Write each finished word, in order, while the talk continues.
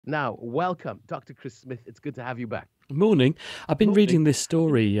Now, welcome, Dr. Chris Smith. It's good to have you back. Morning. I've been Morning. reading this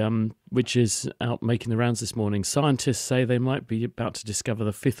story, which is out making the rounds this morning. Scientists say they might be about to discover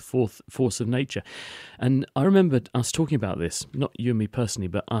the fourth force of nature. And I remember us talking about this, not you and me personally,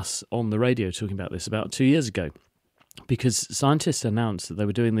 but us on the radio talking about this about 2 years ago. Because scientists announced that they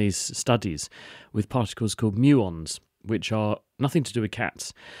were doing these studies with particles called muons, which are nothing to do with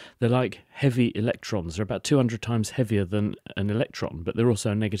cats. They're like heavy electrons. They're about 200 times heavier than an electron, but they're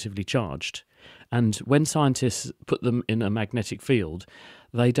also negatively charged. And when scientists put them in a magnetic field,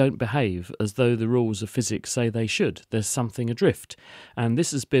 they don't behave as though the rules of physics say they should. There's something adrift. And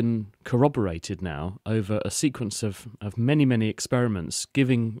this has been corroborated now over a sequence of many, many experiments,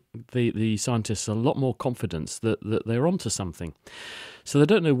 giving the scientists a lot more confidence that they're onto something. So they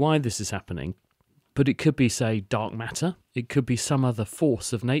don't know why this is happening. But it could be, say, dark matter. It could be some other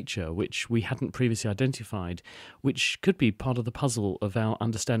force of nature which we hadn't previously identified, which could be part of the puzzle of our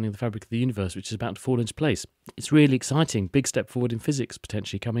understanding of the fabric of the universe, which is about to fall into place. It's really exciting. Big step forward in physics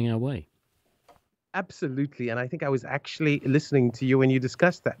potentially coming our way. Absolutely. And I think I was actually listening to you when you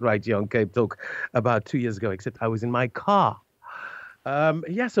discussed that right here on Cape Talk about 2 years ago, except I was in my car.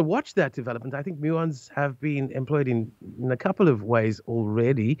 So watch that development. I think muons have been employed in a couple of ways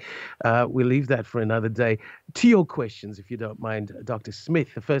already. We'll leave that for another day. To your questions, if you don't mind, Dr.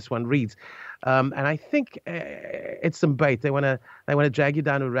 Smith. The first one reads, and I think it's some bait. They want to drag you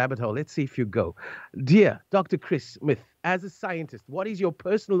down a rabbit hole. Let's see if you go. Dear Dr. Chris Smith, as a scientist, what is your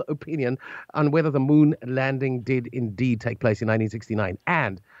personal opinion on whether the moon landing did indeed take place in 1969?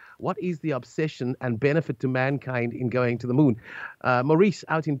 And what is the obsession and benefit to mankind in going to the moon? Maurice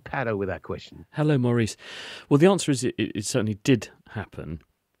out in Paddo with that question. Hello, Maurice. Well, the answer is it certainly did happen.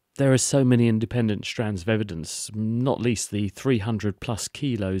 There are so many independent strands of evidence, not least the 300 plus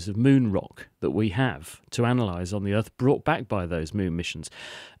kilos of moon rock that we have to analyse on the Earth, brought back by those moon missions,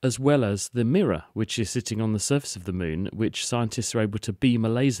 as well as the mirror which is sitting on the surface of the moon, which scientists are able to beam a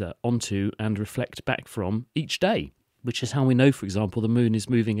laser onto and reflect back from each day, which is how we know, for example, the moon is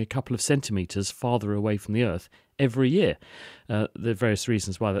moving a couple of centimetres farther away from the Earth every year. There are various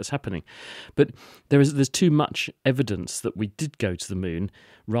reasons why that's happening. But there's too much evidence that we did go to the moon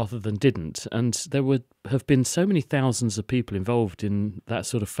rather than didn't. And there have been so many thousands of people involved in that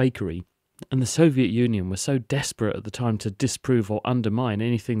sort of fakery. And the Soviet Union was so desperate at the time to disprove or undermine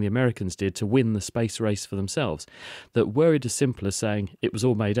anything the Americans did to win the space race for themselves, that were it as simple as saying it was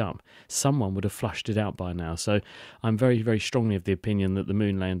all made up, someone would have flushed it out by now. So I'm very, very strongly of the opinion that the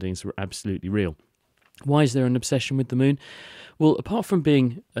moon landings were absolutely real. Why is there an obsession with the moon? Well, apart from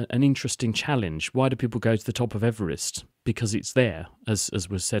being an interesting challenge, why do people go to the top of Everest? Because it's there, as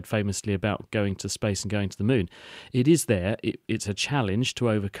was said famously about going to space and going to the moon. It is there. It's a challenge to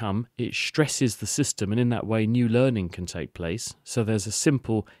overcome. It stresses the system, and in that way, new learning can take place. So there's a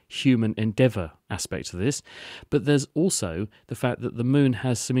simple human endeavour aspect to this. But there's also the fact that the moon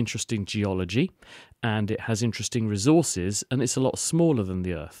has some interesting geology, and it has interesting resources, and it's a lot smaller than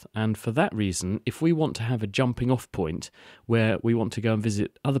the Earth. And for that reason, if we want to have a jumping off point where we want to go and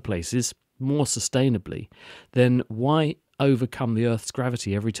visit other places more sustainably, then why overcome the Earth's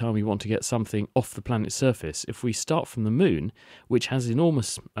gravity every time we want to get something off the planet's surface? If we start from the moon, which has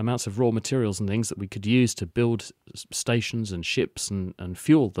enormous amounts of raw materials and things that we could use to build stations and ships and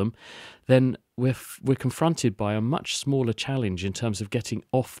fuel them, then we're confronted by a much smaller challenge in terms of getting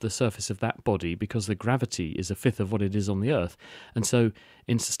off the surface of that body, because the gravity is a fifth of what it is on the Earth. And so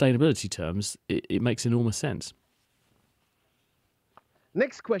in sustainability terms, it makes enormous sense.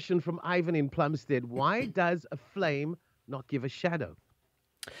 Next question from Ivan in Plumstead. Why does a flame not give a shadow?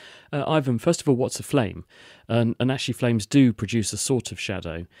 Ivan, first of all, what's a flame? And actually, flames do produce a sort of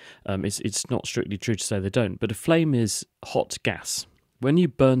shadow. It's not strictly true to say they don't, but a flame is hot gas. When you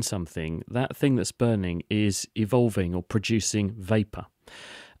burn something, that thing that's burning is evolving or producing vapour.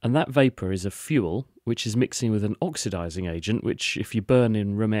 And that vapour is a fuel which is mixing with an oxidising agent, which, if you burn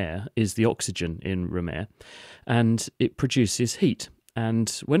in room air, is the oxygen in room air, and it produces heat. And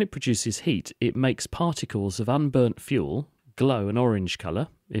when it produces heat, it makes particles of unburnt fuel glow an orange colour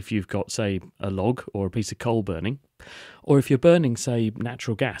if you've got, say, a log or a piece of coal burning. Or if you're burning, say,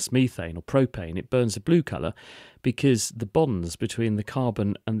 natural gas, methane or propane, it burns a blue colour because the bonds between the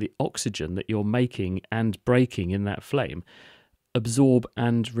carbon and the oxygen that you're making and breaking in that flame absorb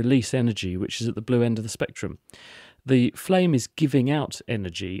and release energy, which is at the blue end of the spectrum. The flame is giving out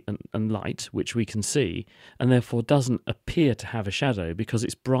energy and light, which we can see, and therefore doesn't appear to have a shadow because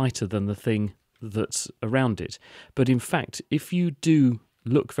it's brighter than the thing that's around it. But in fact, if you do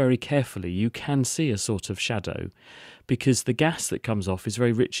look very carefully, you can see a sort of shadow because the gas that comes off is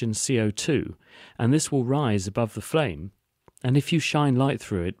very rich in CO2, and this will rise above the flame And if you shine light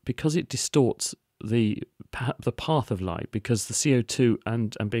through it, because it distorts the path of light, because the CO2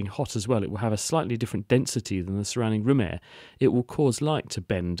 and being hot as well, it will have a slightly different density than the surrounding room air. It will cause light to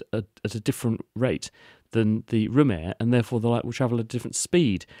bend at a different rate than the room air, and therefore the light will travel at a different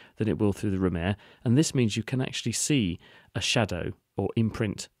speed than it will through the room air. And this means you can actually see a shadow or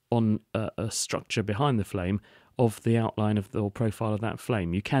imprint on a structure behind the flame of the outline of or profile of that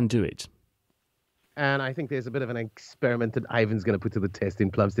flame. You can do it. And I think there's a bit of an experiment that Ivan's going to put to the test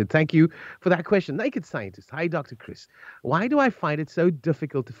in Plumstead. Thank you for that question. Naked Scientist. Hi, Dr. Chris. Why do I find it so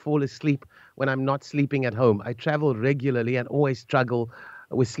difficult to fall asleep when I'm not sleeping at home? I travel regularly and always struggle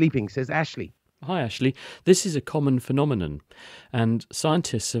with sleeping, says Ashley. Hi, Ashley. This is a common phenomenon, and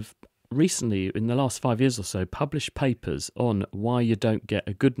scientists have recently, in the last 5 years or so, published papers on why you don't get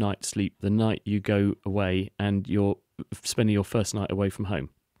a good night's sleep the night you go away and you're spending your first night away from home.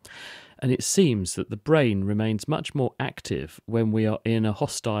 And it seems that the brain remains much more active when we are in a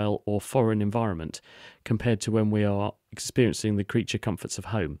hostile or foreign environment compared to when we are experiencing the creature comforts of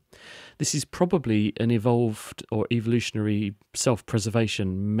home. This is probably an evolved or evolutionary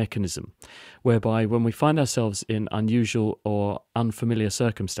self-preservation mechanism, whereby when we find ourselves in unusual or unfamiliar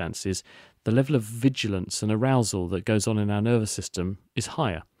circumstances, the level of vigilance and arousal that goes on in our nervous system is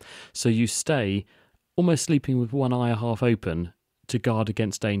higher. So you stay almost sleeping with one eye half open to guard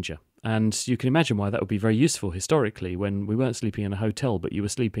against danger. And you can imagine why that would be very useful historically when we weren't sleeping in a hotel, but you were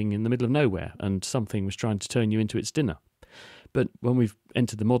sleeping in the middle of nowhere and something was trying to turn you into its dinner. But when we've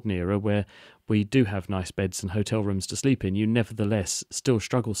entered the modern era where we do have nice beds and hotel rooms to sleep in, you nevertheless still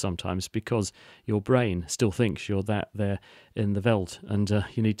struggle sometimes because your brain still thinks you're there in the veldt and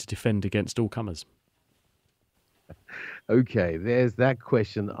you need to defend against all comers. Okay, there's that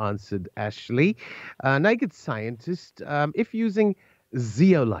question answered, Ashley. Naked Scientist, if using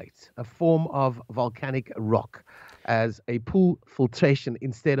zeolite, a form of volcanic rock, as a pool filtration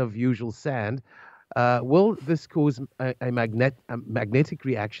instead of usual sand, will this cause a magnetic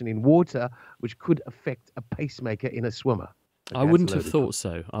reaction in water which could affect a pacemaker in a swimmer? I wouldn't have thought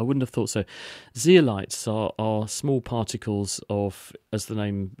so. Zeolites are small particles of, as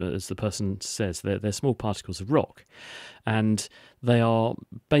the person says, they're small particles of rock, and they are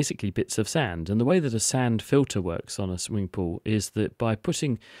basically bits of sand. And the way that a sand filter works on a swimming pool is that by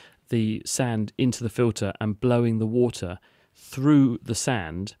putting the sand into the filter and blowing the water through the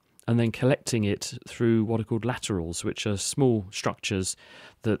sand, and then collecting it through what are called laterals, which are small structures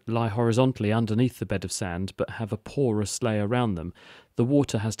that lie horizontally underneath the bed of sand but have a porous layer around them. The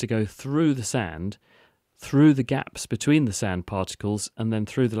water has to go through the sand, through the gaps between the sand particles, and then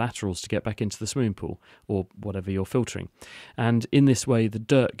through the laterals to get back into the swimming pool or whatever you're filtering. And in this way, the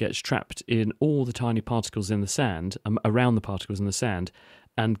dirt gets trapped in all the tiny particles in the sand, around the particles in the sand,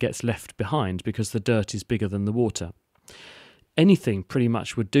 and gets left behind because the dirt is bigger than the water. Anything pretty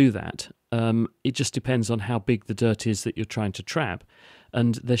much would do that. It just depends on how big the dirt is that you're trying to trap.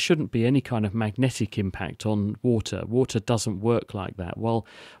 And there shouldn't be any kind of magnetic impact on water. Water doesn't work like that. While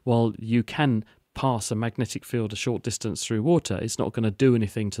you can pass a magnetic field a short distance through water, it's not going to do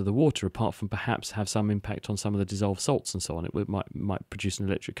anything to the water apart from perhaps have some impact on some of the dissolved salts and so on. It might produce an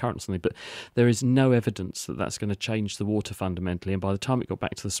electric current or something, but there is no evidence that that's going to change the water fundamentally. And by the time it got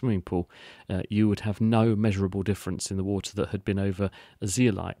back to the swimming pool, you would have no measurable difference in the water that had been over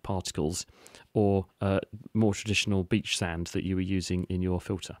zeolite particles or more traditional beach sand that you were using in your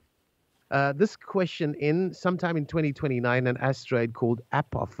filter. This question sometime in 2029, an asteroid called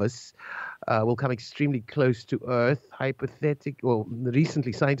Apophis will come extremely close to Earth.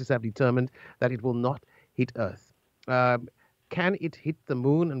 Recently scientists have determined that it will not hit Earth. Can it hit the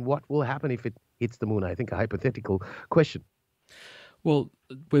moon, and what will happen if it hits the moon? I think a hypothetical question. Well,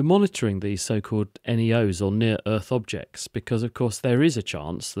 we're monitoring these so-called NEOs, or near-Earth objects, because, of course, there is a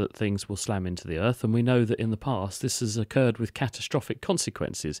chance that things will slam into the Earth, and we know that in the past this has occurred with catastrophic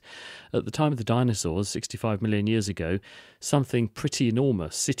consequences. At the time of the dinosaurs, 65 million years ago, something pretty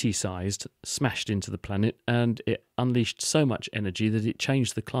enormous, city-sized, smashed into the planet, and it unleashed so much energy that it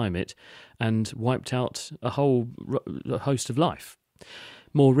changed the climate and wiped out a whole host of life.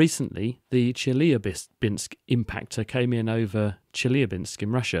 More recently, the Chelyabinsk impactor came in over Chelyabinsk in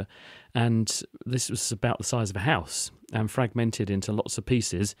Russia, and this was about the size of a house and fragmented into lots of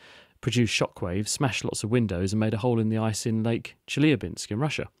pieces, produced shockwaves, smashed lots of windows, and made a hole in the ice in Lake Chelyabinsk in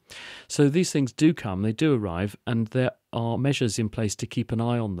Russia. So these things do come, they do arrive, and there are measures in place to keep an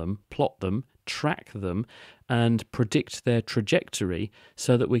eye on them, plot them, track them, and predict their trajectory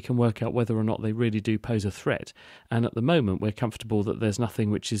so that we can work out whether or not they really do pose a threat. And at the moment, we're comfortable that there's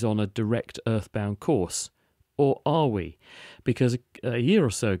nothing which is on a direct earthbound course. Or are we? Because a year or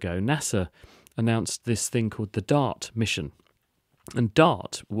so ago, NASA announced this thing called the DART mission, And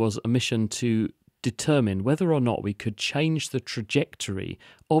DART was a mission to determine whether or not we could change the trajectory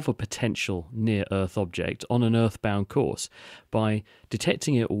of a potential near-Earth object on an Earth-bound course by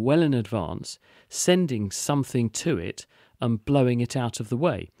detecting it well in advance, sending something to it, and blowing it out of the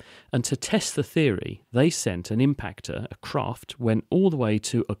way. And to test the theory, they sent an impactor, a craft, went all the way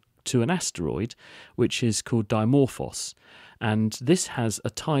to an asteroid, which is called Dimorphos. And this has a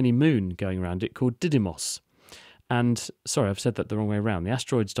tiny moon going around it called Didymos. And, sorry, I've said that the wrong way around. The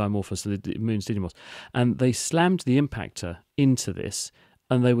asteroid's Dimorphos, the moon's Didymos. And they slammed the impactor into this,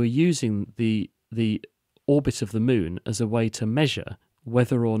 and they were using the orbit of the moon as a way to measure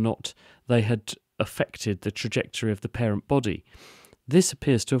whether or not they had affected the trajectory of the parent body. This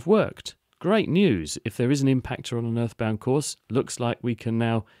appears to have worked. Great news. If there is an impactor on an earthbound course, looks like we can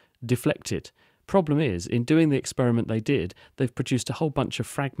now deflect it. Problem is, in doing the experiment they did, they've produced a whole bunch of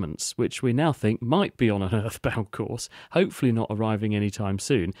fragments which we now think might be on an earthbound course, hopefully not arriving anytime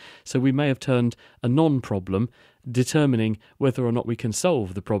soon. So we may have turned a non-problem, determining whether or not we can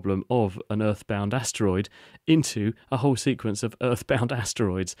solve the problem of an earthbound asteroid, into a whole sequence of earthbound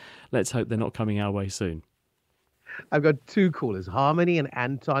asteroids. Let's hope they're not coming our way soon. I've got two callers, Harmony and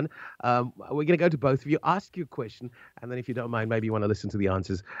Anton. We're going to go to both of you, ask you a question, and then if you don't mind, maybe you want to listen to the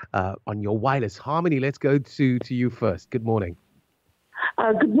answers on your wireless. Harmony, let's go to you first. Good morning.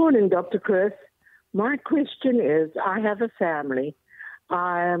 Good morning, Dr. Chris. My question is, I have a family.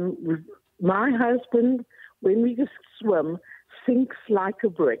 My husband, when we swim, sinks like a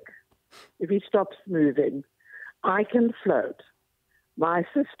brick if he stops moving. I can float. My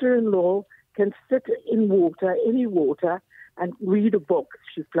sister-in-law can sit in water, any water, and read a book.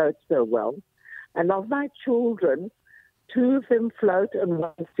 She floats so well. And of my children, 2 of them float and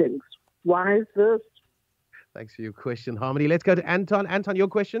 1 sinks. Why is this? Thanks for your question, Harmony. Let's go to Anton. Anton, your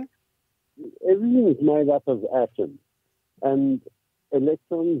question? Everything is made up of atoms. And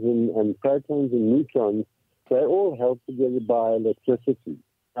electrons and protons and neutrons, they all held together by electricity.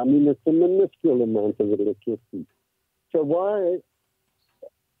 I mean, it's a minuscule amount of electricity. So why,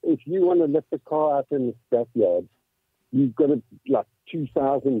 if you want to lift a car out in the backyard, you've got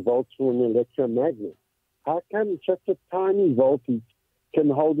 2,000 volts for an electromagnet. How come such a tiny voltage can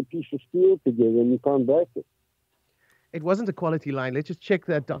hold a piece of steel together and you can't break it? It wasn't a quality line. Let's just check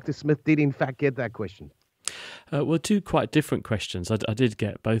that Dr. Smith did, in fact, get that question. Well, 2 quite different questions. I did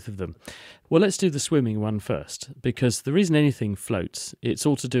get both of them. Well, let's do the swimming one first, because the reason anything floats, it's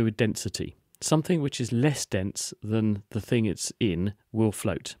all to do with density. Something which is less dense than the thing it's in will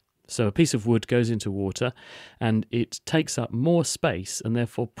float. So a piece of wood goes into water and it takes up more space and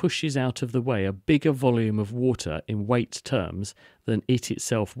therefore pushes out of the way a bigger volume of water in weight terms than it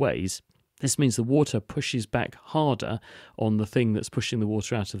itself weighs. This means the water pushes back harder on the thing that's pushing the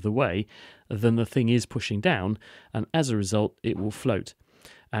water out of the way than the thing is pushing down, and as a result it will float.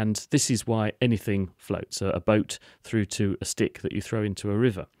 And this is why anything floats, a boat through to a stick that you throw into a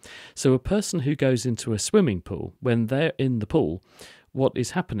river. So a person who goes into a swimming pool, when they're in the pool, what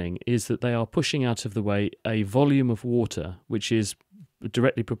is happening is that they are pushing out of the way a volume of water which is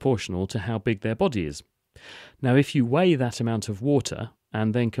directly proportional to how big their body is. Now, if you weigh that amount of water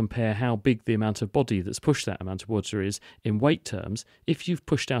and then compare how big the amount of body that's pushed that amount of water is in weight terms, if you've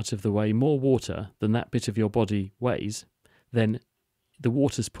pushed out of the way more water than that bit of your body weighs, then the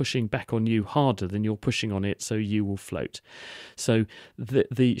water's pushing back on you harder than you're pushing on it, so you will float. So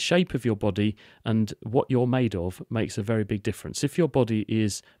the shape of your body and what you're made of makes a very big difference. If your body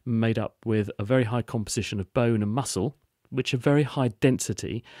is made up with a very high composition of bone and muscle, which are very high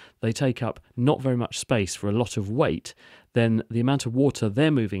density, they take up not very much space for a lot of weight, then the amount of water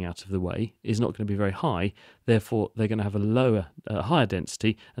they're moving out of the way is not going to be very high. Therefore, they're going to have a higher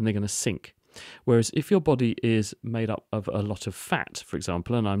density, and they're going to sink. Whereas if your body is made up of a lot of fat, for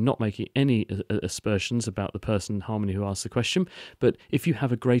example, and I'm not making any aspersions about the person, Harmony, who asked the question, but if you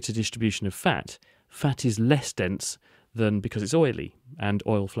have a greater distribution of fat, fat is less dense than, because it's oily, and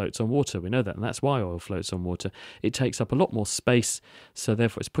oil floats on water. We know that, and that's why oil floats on water. It takes up a lot more space, so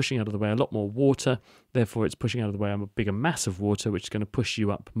therefore it's pushing out of the way a lot more water, therefore it's pushing out of the way a bigger mass of water, which is going to push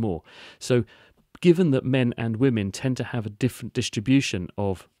you up more. So given that men and women tend to have a different distribution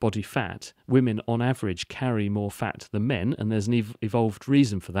of body fat, women on average carry more fat than men, and there's an evolved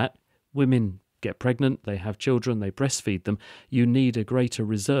reason for that. Women get pregnant, they have children, they breastfeed them. You need a greater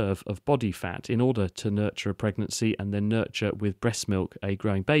reserve of body fat in order to nurture a pregnancy and then nurture with breast milk a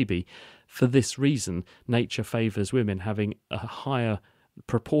growing baby. For this reason, nature favours women having a higher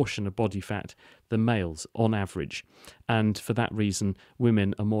proportion of body fat than males on average, and for that reason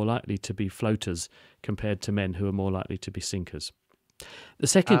women are more likely to be floaters compared to men, who are more likely to be sinkers. The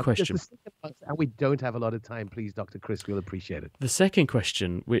second Just question. the second one, and we don't have a lot of time, please, Dr. Chris. We'll appreciate it. The second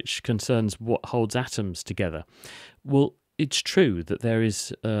question, which concerns what holds atoms together. Well, it's true that there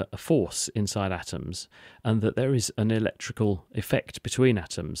is a force inside atoms and that there is an electrical effect between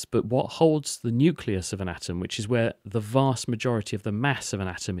atoms, but what holds the nucleus of an atom, which is where the vast majority of the mass of an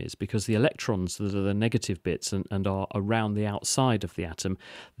atom is, because the electrons that are the negative bits and are around the outside of the atom,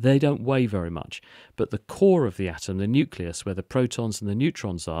 they don't weigh very much. But the core of the atom, the nucleus, where the protons and the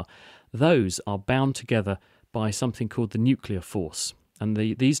neutrons are, those are bound together by something called the nuclear force. And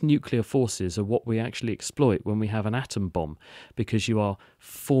these nuclear forces are what we actually exploit when we have an atom bomb, because you are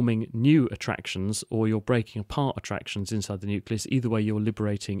forming new attractions or you're breaking apart attractions inside the nucleus. Either way, you're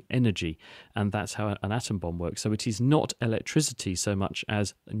liberating energy, and that's how an atom bomb works. So it is not electricity so much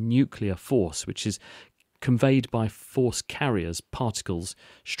as a nuclear force, which is conveyed by force carriers, particles,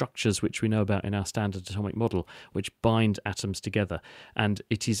 structures which we know about in our standard atomic model, which bind atoms together. And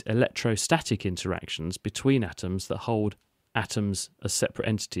it is electrostatic interactions between atoms that hold atoms as separate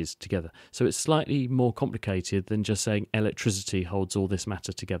entities together. So it's slightly more complicated than just saying electricity holds all this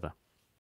matter together.